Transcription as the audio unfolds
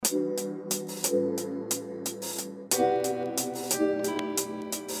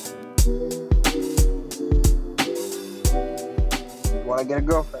I get a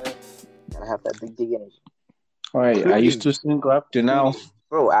girlfriend, gotta have that big dick energy. All right, I used Including, to single up to now. including,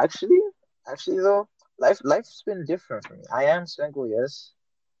 bro. Actually though, life's been different for me. I am single, yes,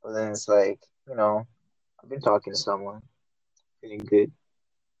 but then it's like I've been talking to someone, feeling good.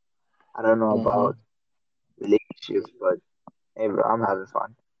 I don't know Mm-hmm. about relationships, but hey, bro, I'm having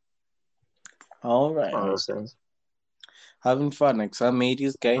fun. All It's right, one all of right. those things. Having fun like some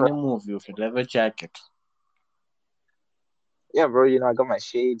 80s guy in Bro, a movie with a leather jacket. yeah, bro. I got my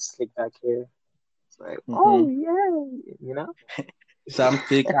shades slick back here. It's like, Mm-hmm. oh yeah, you know, Some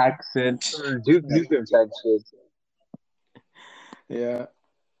thick accent. Duke Like, Nukem type shit. yeah.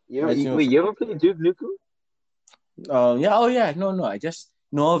 You, I you think wait, you ever played Duke Nukem? yeah, oh yeah, no. I just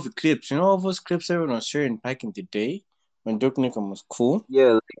know all the clips. You know all those clips everyone was sharing back in the day when Duke Nukem was cool?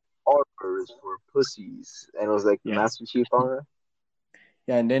 Yeah, like armor is for pussies, and it was like the Yeah. Master Chief armor.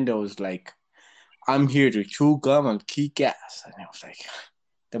 Yeah, and then there was like, I'm here to chew gum and kick ass. And it was like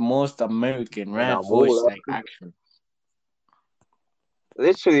the most American And rap I'm all voice up. like action.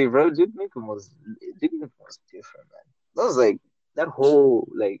 Literally, bro, Duke Nukem was different, man. That was like that whole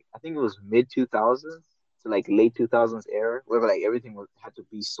I think it was mid 2000s to like late 2000s era where like everything was had to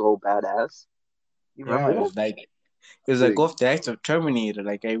be so badass. You Yeah, remember that? it was like Like, off the act of Terminator.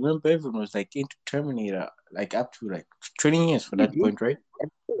 Like I remember everyone was like into Terminator like up to like 20 years for dude, that you, point, right?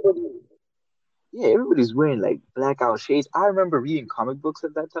 everybody, yeah, everybody's wearing like blackout shades. I remember reading comic books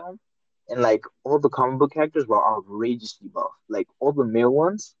at that time, and like all the comic book characters were outrageously buff. Like all the male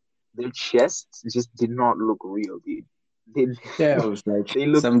ones, their chests just did not look real, dude. They Yeah, it was like they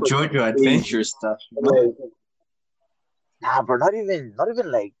looked some fucking JoJo crazy. Adventure stuff, you And, know? nah, bro, not even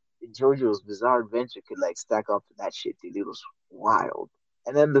like JoJo's Bizarre Adventure could like stack up to that shit, dude. It was wild.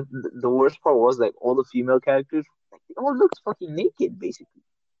 And then the worst part was like all the female characters, like they all looked fucking naked, basically.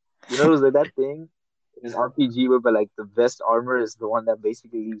 It was like that thing in an RPG where but like the best armor is the one that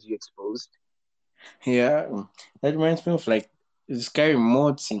basically leaves you exposed. Yeah, that reminds me of like the Skyrim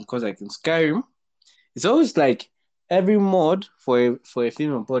mod scene because like in Skyrim, it's always like every mod for a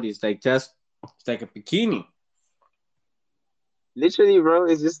female body is like just it's like a bikini. Literally, bro,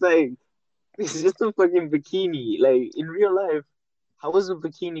 it's just like it's just a fucking bikini. Like in real life, how is a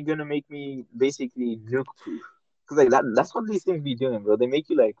bikini gonna make me basically nuke proof? Because like that's what these things be doing, bro. They make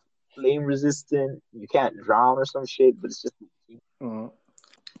you like flame resistant. You can't drown or some shit, but it's just a bikini. Mm.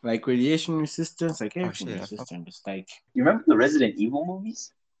 Like radiation resistance, like Oh everything shit, I forgot. resistant. It's like You remember the Resident Evil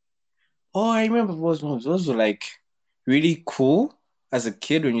movies? oh, I remember those ones. Those were like really cool as a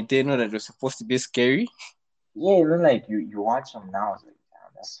kid when you didn't know that it was supposed to be scary. Yeah, and then like you watch them now, it's like,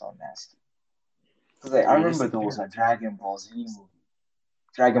 damn, that's so nasty. Because like I Really remember there was scary. a Dragon Ball Z movie,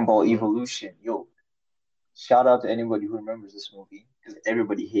 Dragon Ball Mm. Evolution. Yo, shout out to anybody who remembers this movie because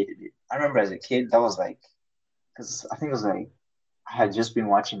everybody hated it. I remember as a kid, that was like, because I think it was like I had just been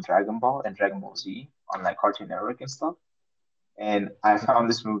watching Dragon Ball and Dragon Ball Z on like Cartoon Network and stuff, and I found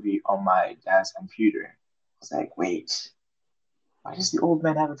this movie on my dad's computer. I was like, wait, why does the old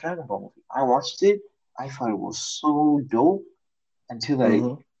man have a Dragon Ball movie? I watched it. I thought it was so dope until like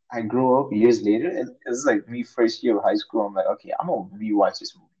Mm-hmm. I grew up years later, and it's like me first year of high school. I'm like, okay, I'm gonna rewatch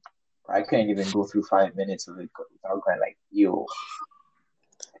this movie. I couldn't even go through 5 minutes of it without going like, yo,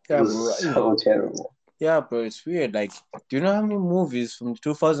 it Yeah, was bro. so terrible. Yeah, bro. It's weird. Like, do you know how many movies from the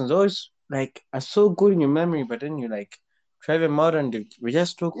 2000s always like are so good in your memory, but then you like try them out and they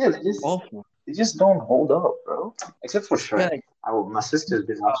just look Yeah, awful. they just don't hold up, bro. Except for Yeah, Shrek. like My sister's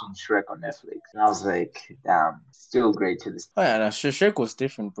been watching Shrek on Netflix, and I was like, damn, still great to this. oh yeah, no, Shrek was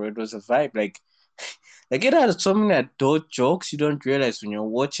different, bro. It was a vibe. Like it had so many adult jokes you don't realize when you're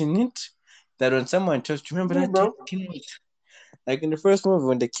watching it. That when someone tells you, remember Yeah, that time bro. King was like in the first movie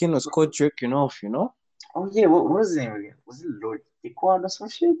when the king was caught jerking off, you know? Oh yeah, what was his name again? Was it Lord Dickwad or some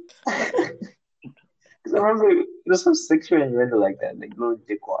shit? Because I remember it was some sexual innuendo like that, like Lord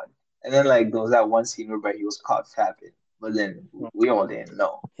Dickwad. And then like there was that one scene where he was caught fapping, but then we all didn't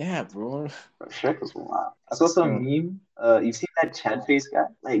know. Yeah, bro. But Shrek was wild. I saw some Mm. meme. You seen that Chad face guy?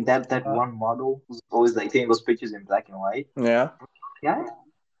 Like that one model who's always like taking those pictures in black and white. Yeah. Yeah.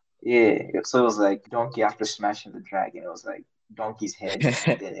 Yeah. So it was like Donkey after smashing the dragon. It was like Donkey's head,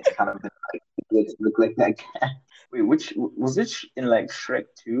 and then it kind of it looked like that guy. Wait, which was it in like Shrek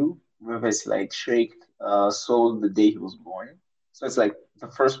 2? Where it's like Shrek sold the day he was born. So it's like the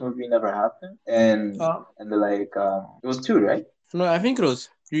first movie never happened, and uh, and the it was 2, right? no, I think it was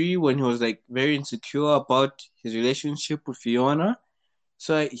three when he was like very insecure about his relationship with Fiona.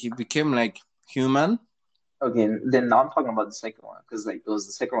 So he became like human. Okay, then now I'm talking about the second one because like it was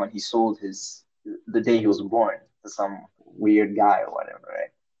the second one he sold the day he was born to some weird guy or whatever,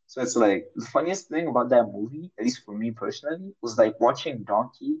 right? So it's like the funniest thing about that movie, at least for me personally, was like watching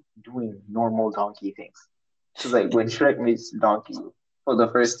Donkey doing normal Donkey things. Because like when Shrek meets Donkey for the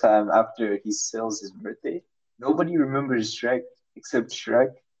first time after he sells his birthday, nobody remembers Shrek except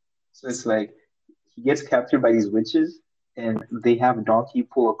Shrek. So it's like he gets captured by these witches and they have Donkey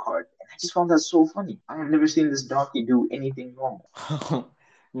pull a card. And I just found that so funny. I have never seen this Donkey do anything normal.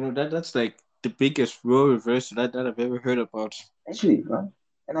 That's like the biggest role reversal that I've ever heard about. Actually, bro.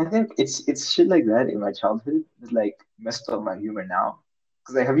 And I think it's shit like that in my childhood that like messed up my humor now.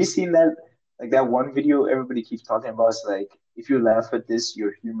 Cause like, have you seen that like that one video everybody keeps talking about? It's like if you laugh at this,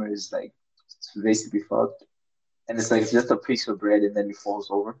 your humor is like it's basically fucked, and it's like just a piece of bread and then it falls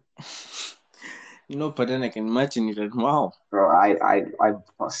over. But then I can imagine it and wow. Bro, I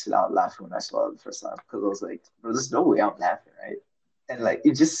busted out laughing when I saw it the first time because I was like, bro, there's no way I'm laughing, right? And like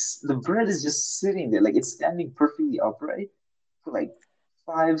it just the bread is just sitting there, like it's standing perfectly upright for like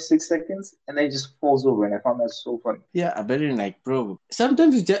 5, 6 seconds, and then it just falls over. And I found that so funny. Yeah, I bet like, bro.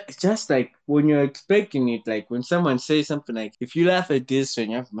 Sometimes it's just like when you're expecting it, like when someone says something like, if you laugh at this and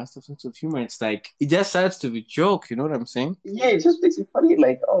you have massive sense of humor, it's like, it just starts to be joke, you know what I'm saying? Yeah, it just makes it funny.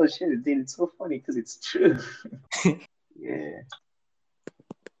 Like, oh shit, dude, it's so funny because it's true. Yeah,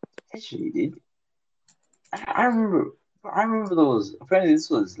 actually, dude, I remember. I remember those. Apparently,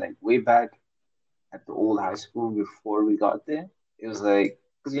 this was like way back at the old high school before we got there. It was like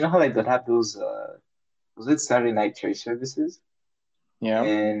because you know how like they'd have those was it Saturday night church services, Yeah.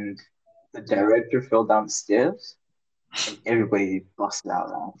 and the director fell down the stairs and everybody busted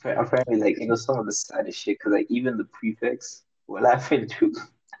out laughing. Apparently, like some of the saddest shit because like even the prefects were laughing too.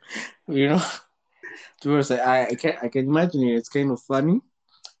 You know, towards like, I can imagine it. It's kind of funny,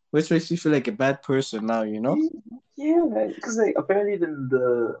 which makes you feel like a bad person now, you know? Yeah, because like apparently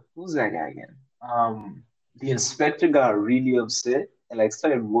the who's that guy again? The inspector got really upset and like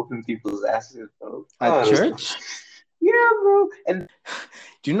started whooping people's asses, bro. At Oh, it was church? yeah, bro. And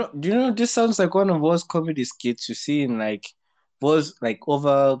Do you know this sounds like one of those comedy skits you see in like those like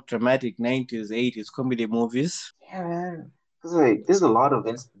over dramatic 90s, 80s comedy movies? yeah, man, because like there's a lot of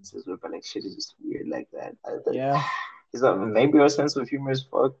instances where like shit is just weird like that. Yeah. Is that maybe our sense of humor is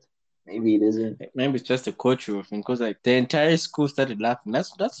fucked? Maybe it isn't. Maybe it's just a cultural thing because like the entire school started laughing.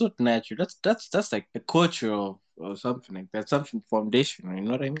 That's not natural. That's like the culture of or something like that. Something foundational. You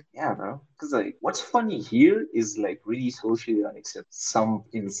know what I mean? Yeah, bro. Because like, what's funny here is like really socially unacceptable some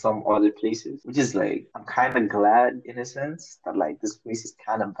in some other places, which is like I'm kind of glad in a sense that like this place is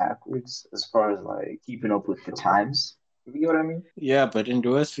kind of backwards as far as like keeping up with the times. You get what I mean? Yeah, but in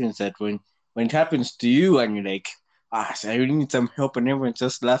the worst thing is that when it happens to you and you're like, so I really need some help, and everyone's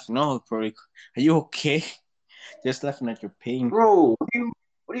just laughing. No, bro, like, are you okay? Just laughing at your pain. Bro, what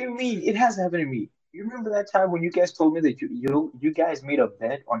do you mean? It has happened to me. You remember that time when you guys told me that you guys made a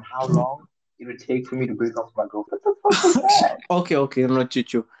bet on how long it would take for me to break up with my girlfriend? What the fuck was that? Okay, I'm not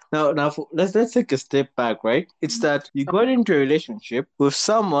Chichu. Now, let's take a step back, right? It's that you got into a relationship with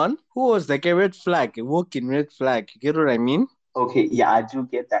someone who was like a red flag, a walking red flag. You get what I mean? Okay, yeah, I do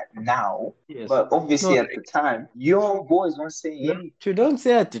get that now, Yes. but No, obviously at the time, your boys weren't saying no, anything. you don't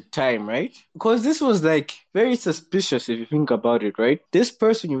say at the time, right? Because this was like very suspicious if you think about it, right? This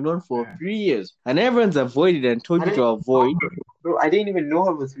person you've known for Mm. 3 years, and everyone's avoided and told I you to didn't know avoid. her, bro. I didn't even know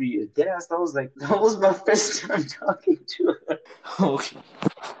her for 3 years. Deadass, that was like that was my first time talking to her. Okay,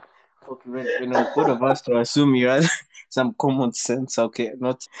 okay, when both of us to assume you had some common sense. Okay,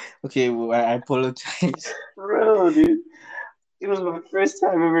 not okay. Well, I apologize. Bro, dude. It was my first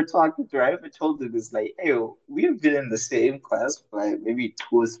time ever talking to her. I ever told her this, like, hey, we've been in the same class for like maybe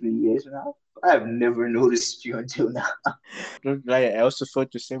 2 or 3 years now. I've never noticed you until now. Like, I also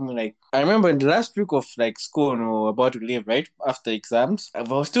felt the same way. Like I remember in the last week of like school, and we were about to leave, right after exams. There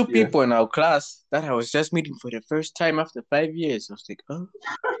was two Yeah. people in our class that I was just meeting for the first time after 5 years. I was like, oh,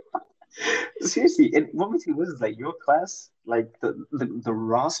 Seriously, and what makes it worse is like your class, like the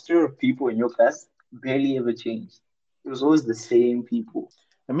roster of people in your class barely ever changed. It was always the same people.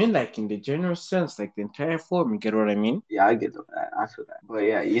 I mean, like in the general sense, like the entire form. You get what I mean? Yeah, I get that. I feel that. But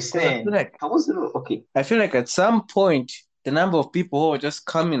yeah, you're Because saying how was it? Okay, I feel like at some point the number of people who were just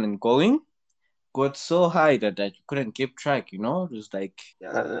coming and going got so high that you couldn't keep track. It was like,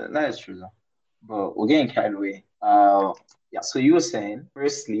 yeah, that is true though. But we're getting carried away. Yeah. So you were saying,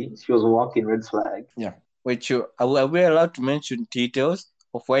 firstly, she was walking red flag. yeah. Wait, are we allowed to mention details?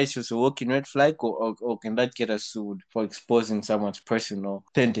 of why she was a walking red flag, or can that get us sued for exposing someone's personal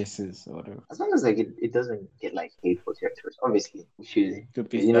tendencies or whatever? As long as like it doesn't get like hateful territories. Obviously, she To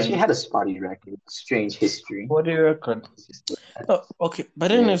be you know she fine. had a spotty record, strange history. What do you reckon? It's just that, Oh, okay, but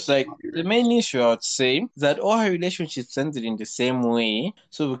then yeah, it's like spotty the record. main issue I would say is that all her relationships ended in the same way.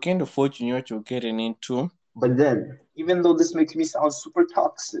 So we kind of fortunate what you're getting into. But then, even though this makes me sound super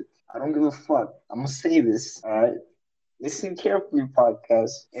toxic, I don't give a fuck. I'm gonna say this, all right? Listen carefully,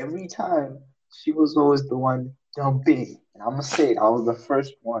 podcast. Every time she was always the one dumping, and I'm gonna say it, I was the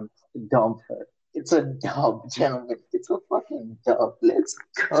first one to dump her. It's a dub, gentlemen. It's a fucking dub. Let's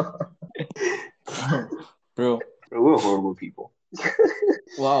go. Bro, We're horrible people.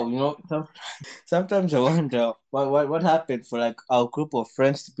 wow, sometimes I wonder what happened for like our group of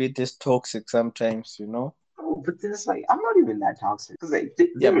friends to be this toxic sometimes. Oh, but then it's like I'm not even that toxic because like Yeah,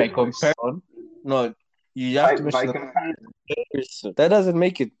 they're by worse. comparison, no, you have to By mention comparison, comparison. That doesn't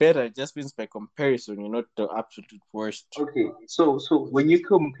make it better. It just means by comparison, you're not the absolute worst. okay. So when you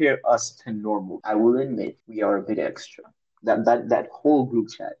compare us to normal, I will admit we are a bit extra. That whole group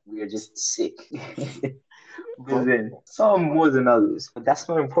chat, we are just sick. But Well, then some more than others. But that's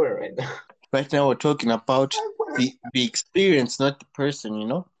not important right now. right now we're talking about the experience, not the person.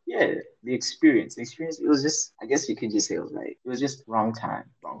 Yeah, the experience. The experience. It was just. I guess you can just say it was like it was just wrong time,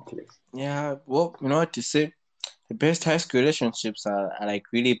 wrong place. Yeah, well, you know what to say. The best high school relationships are like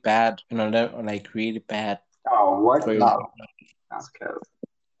really bad, they're like really bad Oh, what? for you. No, that's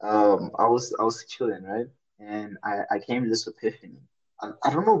cool. I was chilling, right? And I came to this epiphany.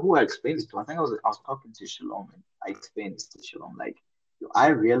 I don't know who I explained this to. I think I was talking to Shalom and I explained this to Shalom. Like, yo, I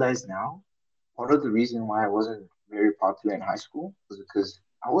realize now part of the reason why I wasn't very popular in high school was because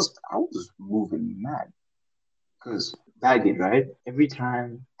I was moving mad. Because back then, right? Every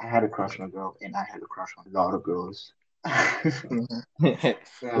time I had a crush on a girl, and I had a crush on a lot of girls. Mhm. It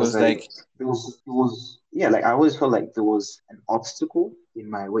I was was like, like, yeah, like I always felt like there was an obstacle in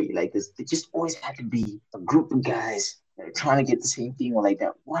my way. Like there just always had to be a group of guys that are trying to get the same thing, or like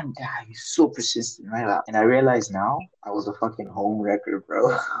that one guy who's so persistent, right? And I realize now I was a fucking home wrecker,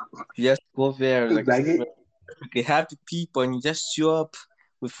 bro. you just go there, Because like, back then, you have the people, and you just show up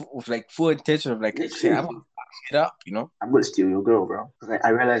with like full intention of like, okay, I'm literally, gonna fuck it up. I'm gonna steal your girl, bro. Because I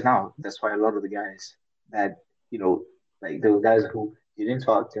realize now that's why a lot of the guys that you know, like those guys who didn't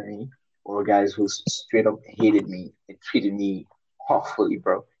talk to me, or guys who straight up hated me and treated me awfully,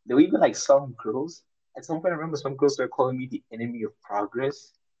 bro. There were even like some girls. At some point, I remember some girls started calling me the enemy of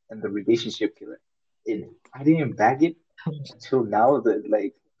progress and the relationship killer. And I didn't bag it until now. That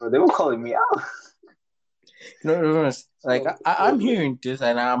like, bro, they were calling me out. Like So I'm hearing this,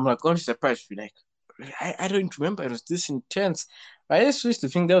 and I'm like only surprised. Be like, I don't remember it was this intense. I just used to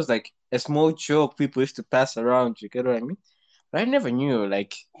think that was like a small joke people used to pass around. You get what I mean? But I never knew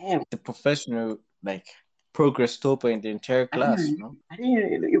like damn, the professional like progress topper in the entire class.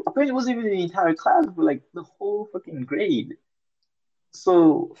 apparently it wasn't even the entire class, but like the whole fucking grade.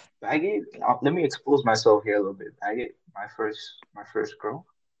 So Baggett, let me expose myself here a little bit. Baggett, my first girl.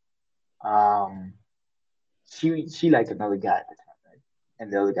 Um, she liked another guy at the time, right?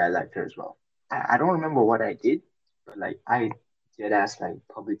 And the other guy liked her as well. I don't remember what I did, but like I dead ass like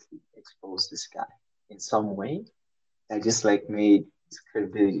publicly exposed this guy in some way that just like made his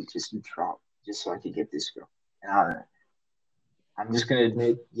credibility just drop, just so I could get this girl. And I'm just gonna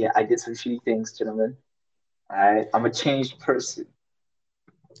admit, yeah, I did some shitty things, gentlemen. I'm a changed person.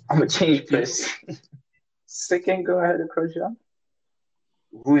 I'm a changed Yeah. person. Second girl I had a crush on,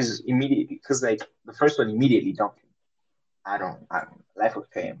 who is immediately because like the first one immediately dumped me. I don't life of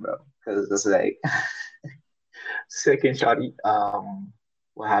pain, bro. Because it's like second shotty.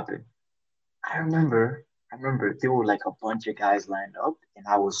 What happened? I remember there were like a bunch of guys lined up, and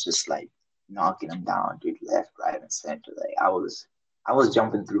I was just like knocking them down, dude, left, right, and center. Like I was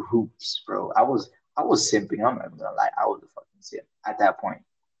jumping through hoops, bro. I was simping. I'm not gonna lie, I was a fucking simp at that point.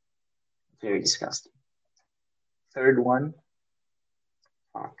 Very disgusting. Third one,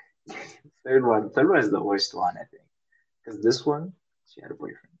 fuck. Third one is the worst one, I think, because this one, she had a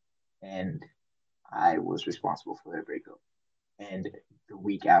boyfriend, and I was responsible for their breakup. And the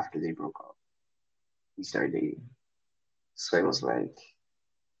week after they broke up, we started dating. So it was like,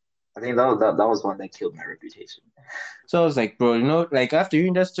 I think that was one that killed my reputation. So I was like, bro, like after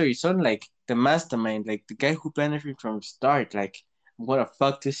hearing that story, you sound like the mastermind, like the guy who planned everything from the start. Like, I'm gonna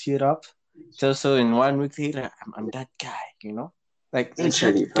fuck this shit up. So in 1 week later, I'm that guy. Like such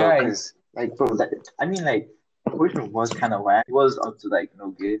Literally, a bro, guy. because like, bro, I mean, like, the boyfriend was kind of whack. He was up to like no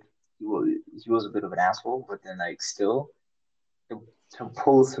good. He was a bit of an asshole, but then like still to, to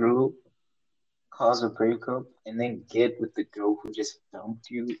pull through. cause a breakup, and then get with the girl who just dumped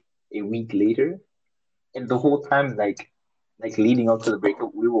you a week later. And the whole time, like leading up to the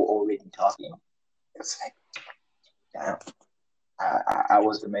breakup, we were already talking. It's like, damn, I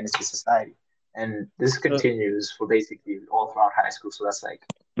was the menace to society. And this So, continues for basically all throughout high school. So that's like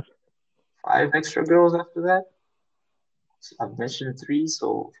five extra girls after that. So I've mentioned three,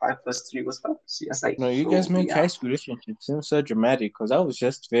 so five plus three was five. See, that's like, no, you guys so make yeah. high school relationships seem so dramatic because I was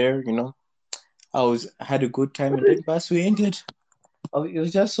just there, you know. I had a good time and then pass we ended. Oh, it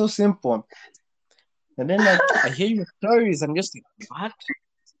was just so simple. And then like I hear your stories, I'm just like, what?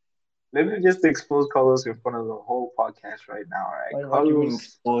 Let me just expose Carlos in front of the whole podcast right now, all right? What do you mean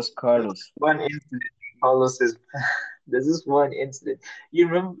expose Carlos? One incident. Carlos is there's this one incident. You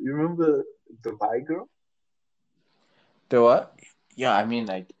remember the Dubai girl? The what? Yeah, I mean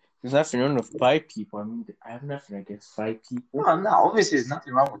like there's nothing wrong with five people. I mean I have nothing against five people. No, no, obviously there's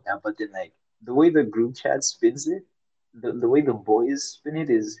nothing wrong with that, but then like the way the group chat spins it, the way the boys spin it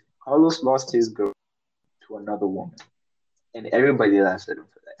is Carlos lost his girl to another woman, and everybody laughs at him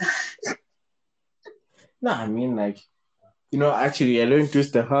for that. No, I mean like actually I learned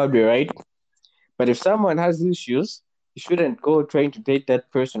this the hard way, right? But if someone has issues, you shouldn't go trying to date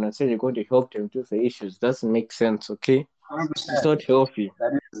that person and say you're going to help them with the issues. Doesn't make sense, okay? It's 100%. not healthy.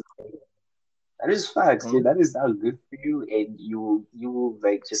 That is that is facts, Hmm? dude. That is not good for you, and you will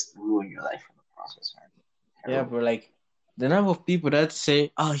like just ruin your life in the process, man. Yeah, Terrible. but like the number of people that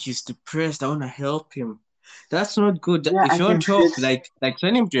say, "Oh, he's depressed. I want to help him." That's not good. Yeah, If I you can want help, fit. like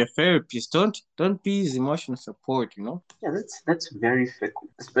send him to a therapist. Don't be his emotional support. You know. Yeah, that's very fickle,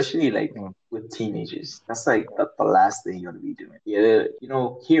 especially like Mm. with teenagers. That's the last thing you want to be doing. Yeah,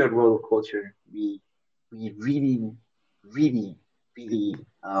 here at Royal Culture, we really, really, really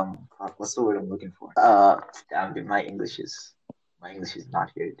fuck, what's the word I'm looking for? Damn it, my English is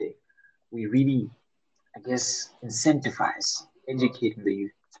not here today. We really, I guess, incentivize educating the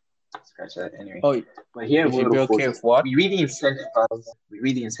youth. Scratch that anyway. Oh, But here at you should Royal be okay Culture, with what? we really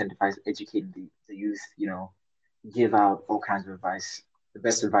incentivize educating the youth, give out all kinds of advice. The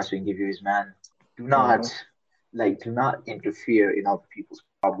best advice we can give you is, man, do not Mm-hmm. do not interfere in other people's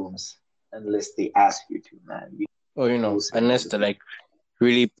problems unless they ask you to, man. Or You will send unless them. they're like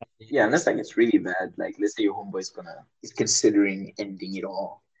really. Yeah, unless like it's really bad. Like let's say your homeboy's gonna is considering ending it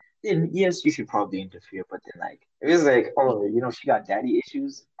all. Then yes, you should probably interfere. But then like if it's like, oh, she got daddy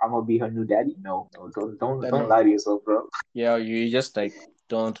issues, I'm gonna be her new daddy. No, no, don't No, lie to yourself, bro. yeah, you just like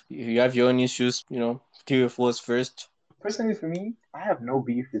don't. If you have your own issues, deal with those first. Personally, for me, I have no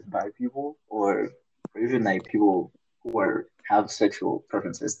beef with bi people or even like people who are have sexual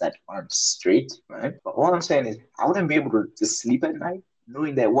preferences that aren't straight, right? But all I'm saying is, I wouldn't be able to sleep at night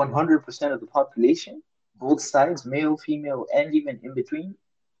knowing that 100% of the population, both sides, male, female, and even in between,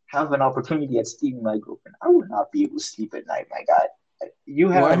 have an opportunity at stealing my girlfriend. I would not be able to sleep at night, my God. You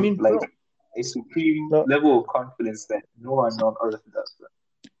Well, I have mean, like bro, a supreme no, level of confidence that no one on earth does, bro.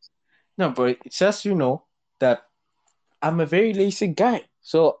 no, bro. It's just that I'm a very lazy guy,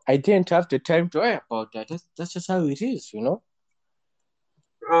 so I didn't have the time to worry about that. That's just how it is.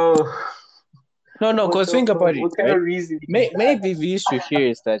 Bro, No, no, what because the think fuck? about it, What kind right? of reasoning is that? Maybe the issue here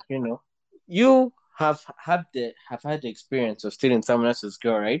is that you have had the experience of stealing someone else's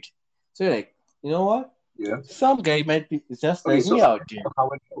girl, right? So you're like, you know what? Yeah. Some guy might be just Okay, like so me out there. how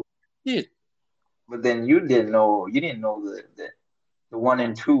would you? Yeah. But then you didn't know the one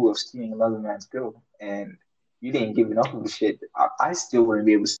and two of stealing another man's girl, and you didn't give enough of a shit. I still wouldn't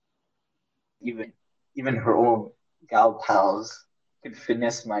be able to even her own gal pals could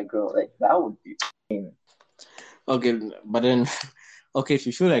finesse my girl. Like that would be pain. Okay, but then okay, if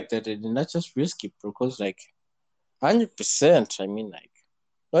you feel like that, then that's just risky, bro. Because 100%. I mean, like,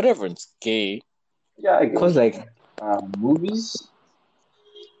 not everyone's gay. Yeah, I get Cause what you like, mean. Movies.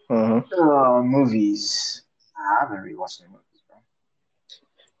 uh Movies. I haven't really watched any movies, bro.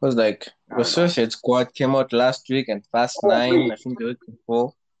 cause like, the Not at all. Suicide Squad came out last week and Fast Oh Nine, wait, I think the week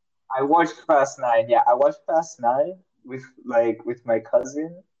before. I watched Fast Nine. Yeah, I watched Fast Nine with my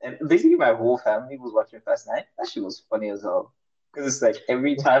cousin, and basically my whole family was watching Fast Nine. That shit was funny as hell. Because it's like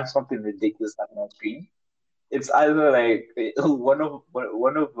every time something ridiculous happened on screen, it's either like one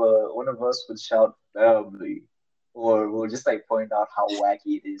of us would shout family, or we'll just like point out how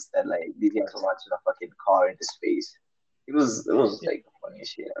wacky it is that like these guys are watching a fucking car into space. It was like the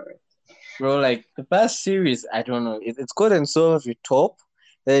funniest shit ever. Bro, like, the past series, I don't know, it's good and so if you top.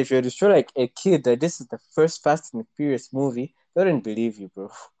 That if you're to show like a kid that this is the first Fast and Furious movie, they wouldn't believe you, bro.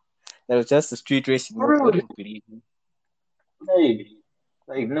 That was just a street racing movie. They Bro, wouldn't believe you. maybe.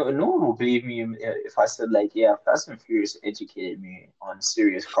 Like no one will believe me if I said like, yeah, Fast and Furious educated me on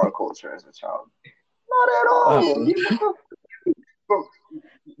serious car culture as a child. Not at Uh, all. Get the fuck, bro.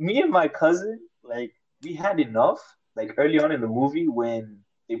 Me and my cousin, like, we had enough. Like early on in the movie when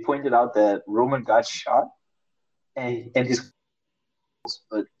they pointed out that Roman got shot and his,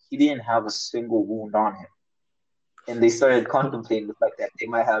 but he didn't have a single wound on him, and they started contemplating the fact that they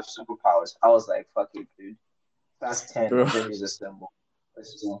might have superpowers. I was like, fuck it, dude. Fast 10, bro, Avengers Assemble.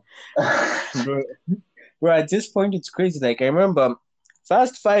 Let's go. bro, bro. At this point, it's crazy. Like I remember,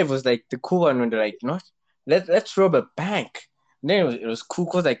 Fast Five was like the cool one when they're like, you know, let's rob a bank. And then it was cool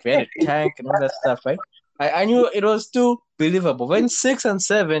because like we had Yeah, a tank and all that stuff, right? I knew it was still believable. When six and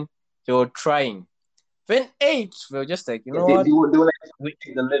seven, they were trying. When eight, we were just like, you know what? they were like We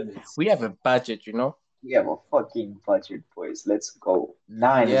pushing the limits. we have a budget, you know? We have a fucking budget, boys. Let's go.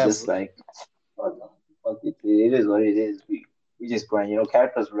 Nine is Yeah, just like, fuck, fuck it. It is what it is. We just going,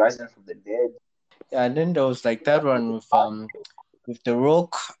 characters rising from the dead. and then there was like that one with The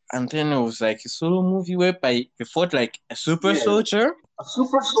Rock, and then it was like a solo movie whereby he fought like a super Yeah, soldier. a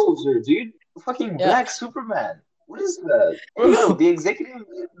super soldier, dude. Fucking Yeah, Black Superman. What is that? Hey, yo, bro.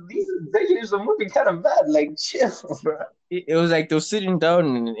 these executives are moving kind of mad. Like, chill, bro. It was like they were sitting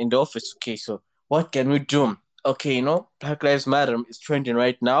down in the office. Okay, so what can we do? Okay, Black Lives Matter is trending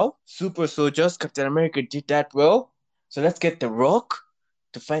right now. Super soldiers, Captain America did that well. So let's get The Rock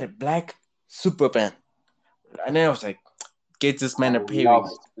to fight a black Superman. And then I was like, get this man I appearing. love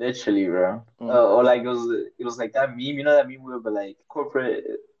it, literally, bro. Mm. Or like it was like that meme. You know that meme where like corporate.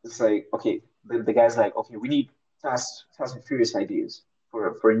 It's like okay, the guy's like okay, we need Fast and Furious ideas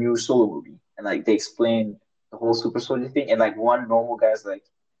for a new solo movie, and like they explain the whole super soldier thing, and like one normal guy's like,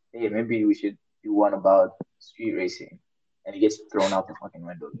 hey, maybe we should do one about street racing, and he gets thrown out the fucking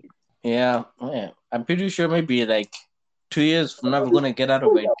window. Yeah, yeah. I'm pretty sure maybe like 2 years from now we're gonna get out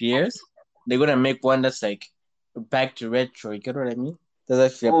of ideas. They're gonna make one that's like back to retro. You get what I mean?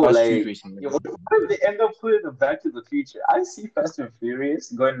 That's actually Oh, about street like, racing. yo, what if they end up putting it Back to the Future? I see Fast and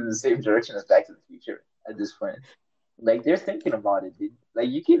Furious going in the same direction as Back to the Future at this point. Like, they're thinking about it, dude. Like,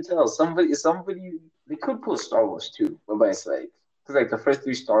 you can tell somebody, they could put Star Wars too, but it's like, because like the first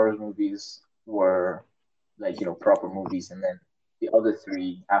three Star Wars movies were like, proper movies, and then the other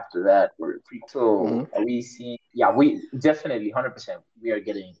three after that were pre. Hmm. So, are we seeing, yeah, we definitely 100% we are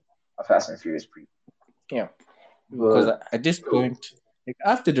getting a Fast and Furious pre. Yeah, because But, at this point, like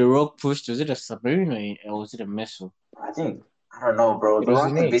after the Rock pushed, was it a submarine or was it a missile? I think I don't know, bro. It The was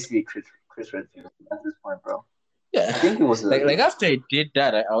Rock an is eight. basically Chris Redfield at this point, bro. Yeah, I think it was like after I did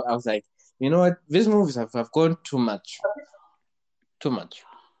that, I was like, you know what? These movies have gone too much, too much.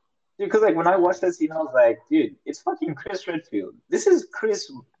 because like when I watched that scene, I was like, dude, it's fucking Chris Redfield. This is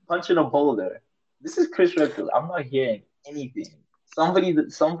Chris punching a boulder. This is Chris Redfield. I'm not hearing anything. Somebody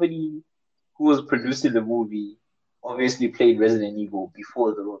who was producing the movie obviously played Resident Evil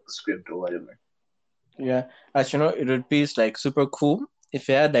before they wrote the script or whatever. Yeah, as you know, it would be like super cool if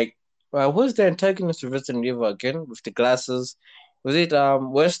you had like, who's the antagonist of Resident Evil again with the glasses? Was it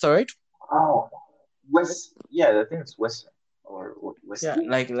Wesker, right? Oh, yeah, I think it's Western or Yeah, Wesley.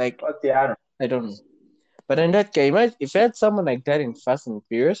 like Fuck yeah, I don't I don't know. But in that game, if you had someone like that in Fast and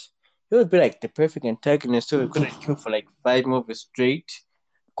Furious, he would be like the perfect antagonist. So we couldn't kill for like 5 movies straight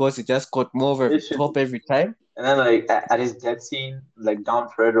because he just got more over know. the top every time. And then like at his death scene, like Don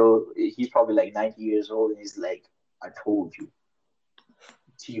Fredo, he's probably like 90 years old, and he's like, "I told you,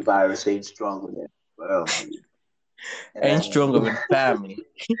 T virus ain't stronger than family." And Ain't then stronger than family.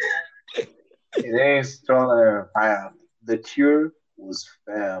 it ain't stronger than family. The cure was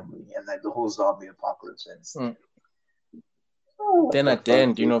family, and like the whole zombie apocalypse ends. Mm. Oh, what Then the at the fuck,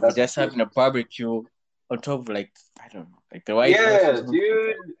 end, dude? we're That's just having a barbecue on top of like I don't know, like the White House or yeah, something like that.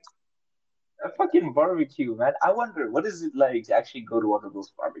 dude. A fucking barbecue, man. I wonder what is it like to actually go to one of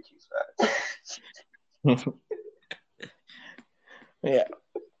those barbecues, man. Yeah,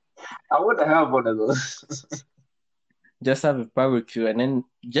 I want to have one of those. just have a barbecue and then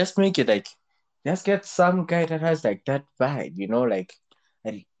just make it like just get some guy that has like that vibe, like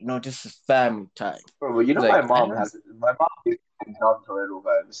this is family time. Bro, but my Like I mom don't has my mom is John Toretto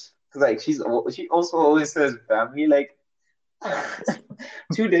vibes. Cause like she also always says family. Like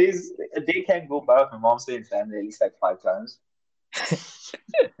 2 days a day can't go by with my mom saying family at least like 5 times.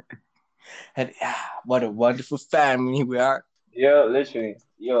 and what a wonderful family we are. Yo, literally.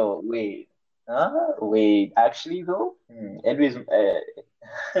 Yo, wait. Wait. Actually, though, anyways,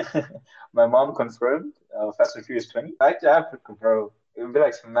 my mom confirmed Fast and Furious 20. Back to Africa, bro. It would be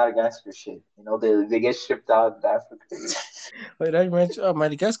like some Madagascar shit. They get shipped out to Africa. But I mentioned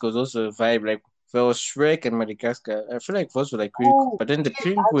Madagascar was also a vibe. Like there was Shrek and Madagascar. I feel like those were like really cool. Oh, But then the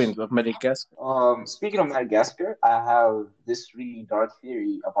shit, penguins actually. of Madagascar. Speaking of Madagascar, I have this really dark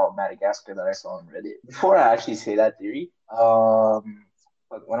theory about Madagascar that I saw on Reddit. Before I actually say that theory, what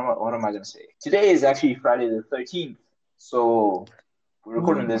am I gonna say? Today is actually Friday the 13th, so we're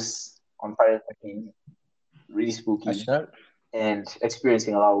recording Mm. this on Friday the 13th. Really spooky Actually, and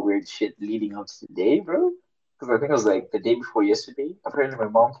experiencing a lot of weird shit leading up to today, bro. Because I think it was like the day before yesterday. Apparently, my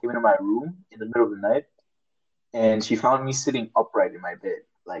mom came into my room in the middle of the night and she found me sitting upright in my bed,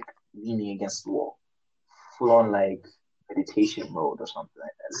 like leaning against the wall, full on like meditation mode or something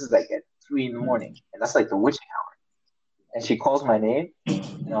like that. This is like at 3 in the morning, and that's like the witching hour. And she calls my name,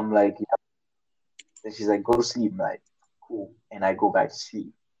 and I'm like, yeah. Then she's like, go to sleep. I'm like, cool. And I go back to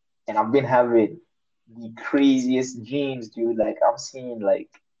sleep. And I've been having the craziest dreams, dude. Like I'm seeing like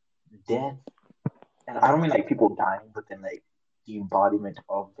death, and I don't mean like people dying, but then like the embodiment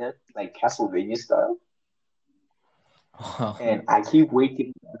of death, like Castlevania style. wow. And I keep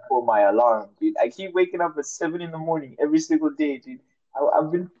waking up before my alarm, dude. I keep waking up at 7 in the morning every single day, dude.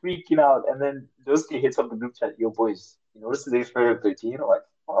 I've been freaking out, and then Josuke hits up the group chat. Yo, boys, you notice today's Friday the 13th? I'm like,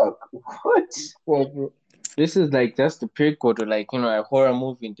 fuck, what? Well, bro, this is like just the prequel to like a horror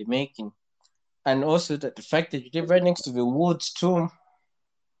movie in the making, and also the fact that you live right next to the woods too.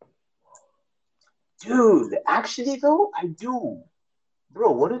 Dude, actually though, I do.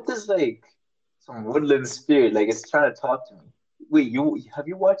 Bro, what if there's like some woodland spirit, like it's trying to talk to me? Wait, you have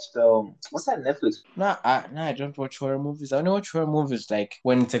you watched what's that Netflix? No, I don't watch horror movies. I only watch horror movies like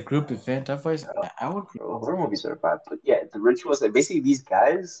when it's a group event. Otherwise, I would. Bro, horror movies are bad, but yeah, the ritual is like basically these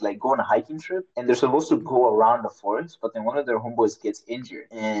guys like go on a hiking trip and they're supposed to go around the forest, but then one of their homeboys gets injured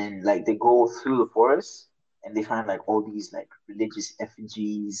and like they go through the forest and they find like all these like religious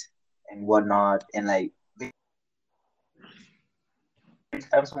effigies and whatnot, and like every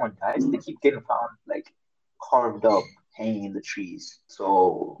time someone dies, they keep getting found like carved up, hanging in the trees.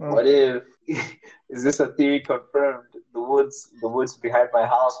 So Oh. what if is this a theory confirmed? The woods behind my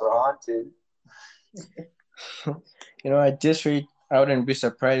house are haunted. I just read. I wouldn't be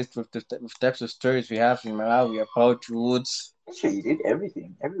surprised with with types of stories we have in Malawi about woods. Actually, you did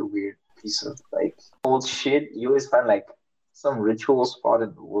everything. Every weird piece of like old shit, you always find like some ritual spot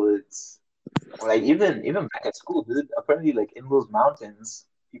in the woods. Or like even back at school, dude. Apparently, like in those mountains,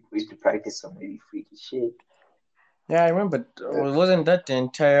 people used to practice some really freaky shit. Yeah, I remember. Wasn't that the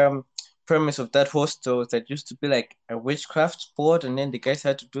entire premise of that hostel that used to be like a witchcraft sport, and then the guys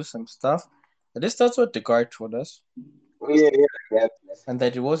had to do some stuff? At least that's what the guard told us. Oh yeah, yeah, yeah. And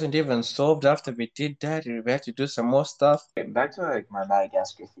that it wasn't even solved after we did that. We had to do some more stuff. Back to like my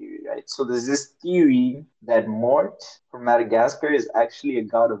Madagascar theory, right? So there's this theory that Mort from Madagascar is actually a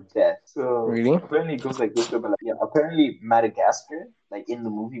god of death. So Really? apparently it goes like this, but like yeah, apparently Madagascar, like in the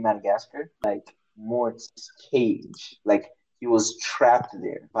movie Madagascar, like Mort's cage, like he was trapped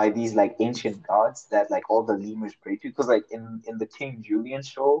there by these like ancient gods that like all the lemurs pray to. Because like in the King Julian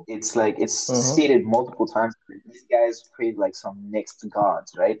show, it's like it's Mm-hmm. stated multiple times that these guys prayed like some next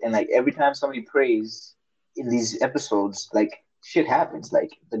gods, right? And like every time somebody prays in these episodes, like shit happens. Like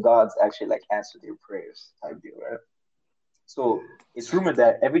the gods actually like answer their prayers type deal, right? So it's rumored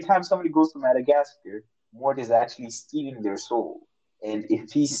that every time somebody goes to Madagascar, Mort is actually stealing their soul. And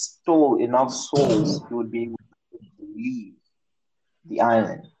if he stole enough souls, he would be able to leave the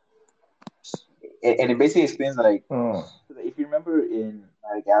island. And it basically explains like Oh. if you remember in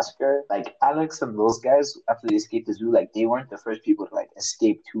Madagascar, like Alex and those guys after they escaped the zoo, like they weren't the first people to like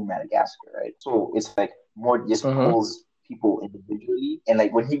escape to Madagascar, right? So it's like more just Mm-hmm. pulls people individually, and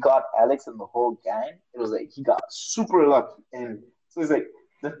like when he got Alex and the whole gang, it was like he got super lucky, and so it's like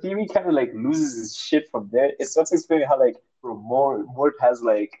the theory kind of like loses its shit from there. It starts explaining how like bro, Mort has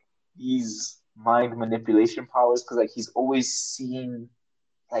like these mind manipulation powers because like he's always seen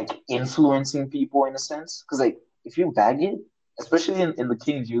like influencing people in a sense. Because like if you bag it, especially in the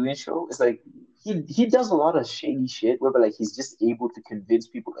King Julian show, it's like he does a lot of shady shit where but, like he's just able to convince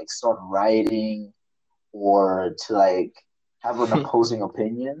people to, like start rioting or to like have an opposing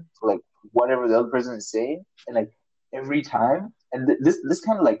opinion to like whatever the other person is saying, and like every time, and this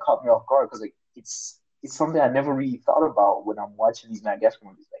kind of like caught me off guard because like it's something I never really thought about when I'm watching these Madagascar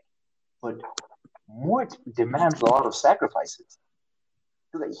movies. Like, but Mort demands a lot of sacrifices.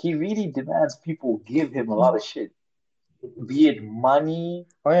 Like he really demands people give him a lot of shit, be it money,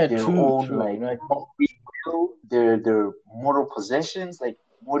 Oh yeah, their true, own true. like free will, their mortal possessions. Like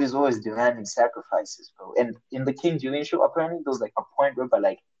Mort is always demanding sacrifices, bro. And in the King Julian show, apparently there was like a point where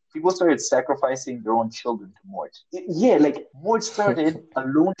like people started sacrificing their own children to Mort. Yeah, like Mort started a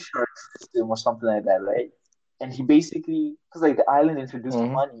loan shark system or something like that, right? And he basically, because like the island introduced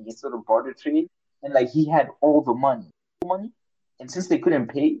Mm-hmm. money, it's sort of barter trade. and like he had all the money, and since they couldn't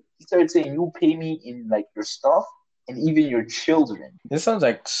pay, he started saying, "You pay me in like your stuff and even your children." This sounds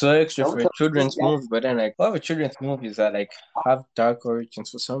like so extra That for was a his children's dad. movie, but then like a lot of children's movies are like have dark origins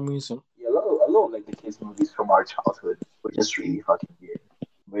for some reason. Yeah, a lot of like the kids movies from our childhood were just really fucking weird.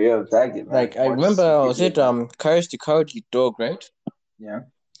 But yeah, Daggett, man, Like I March remember, was Superhero it man. Courage the Cowardly Dog, right? Yeah,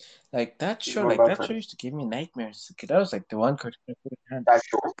 Like what about that show that? used to give me nightmares as a kid. That was like the one cartoon I couldn't handle. That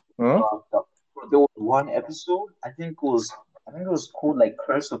show. Huh? The, there was one episode. I think it was called like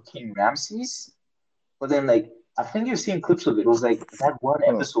Curse of King Ramses. But then like I think you've seen clips of it. It was like that one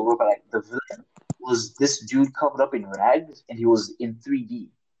Hmm. episode where like the villain was this dude covered up in rags and he was in 3D.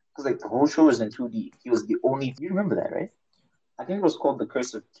 Because like the whole show was in 2D. He was the only, you remember that, right? I think it was called The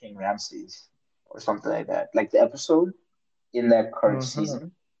Curse of King Ramses or something like that. Like the episode in that current Mm-hmm.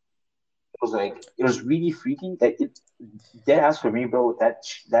 season. It was like it was really freaky. Like it dead ass for me, bro. That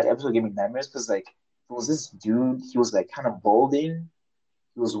episode gave me nightmares because like it was this dude. He was like kind of balding.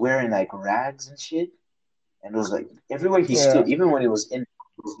 He was wearing like rags and shit, and it was like everywhere he Yeah. stood, even when it was in, it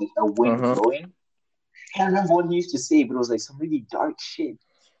was like a wind Mm-hmm. blowing. I can't remember what he used to say, but it was like some really dark shit.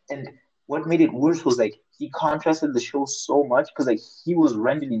 And what made it worse was like he contrasted the show so much because like he was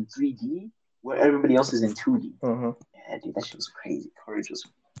rendered in 3D where everybody else is in 2D. Mm-hmm. Yeah, dude, that shit was crazy. Courage was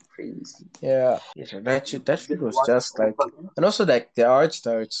crazy. Yeah. Yeah. So that You shit didn't was watch just other like, cartoons? and also like the art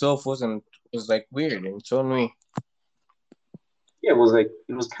style itself was like weird in its own way. Yeah, it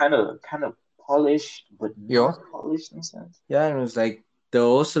was kind of polished, but Yo. not polished in a sense. Yeah, and it was like they're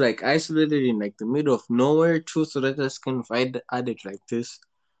also like isolated in like the middle of nowhere too, so that just can add it like this,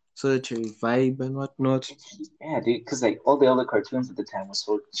 so that you vibe and whatnot. Yeah, dude, because like all the other cartoons at the time were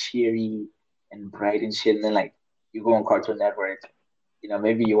so cheery and bright and shit, and then like you go on Cartoon Network,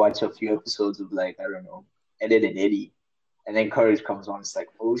 maybe you watch a few episodes of like I don't know, Ed, Edd and Eddie, and then Courage comes on. It's like,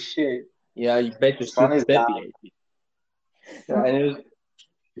 oh shit, Yeah, you bet the your sun sleep is down. deadly. Yeah, and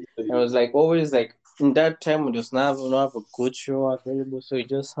it was like always like in that time we just not have a good show available, so you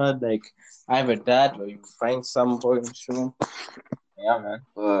just had like either that or you find some boring show. Yeah, man.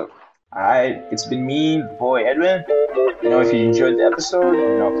 But all right, it's been me, the boy Edwin. If you enjoyed the episode,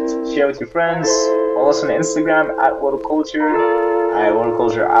 share with your friends. Follow us on Instagram at World Culture. All right, World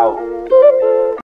Culture out.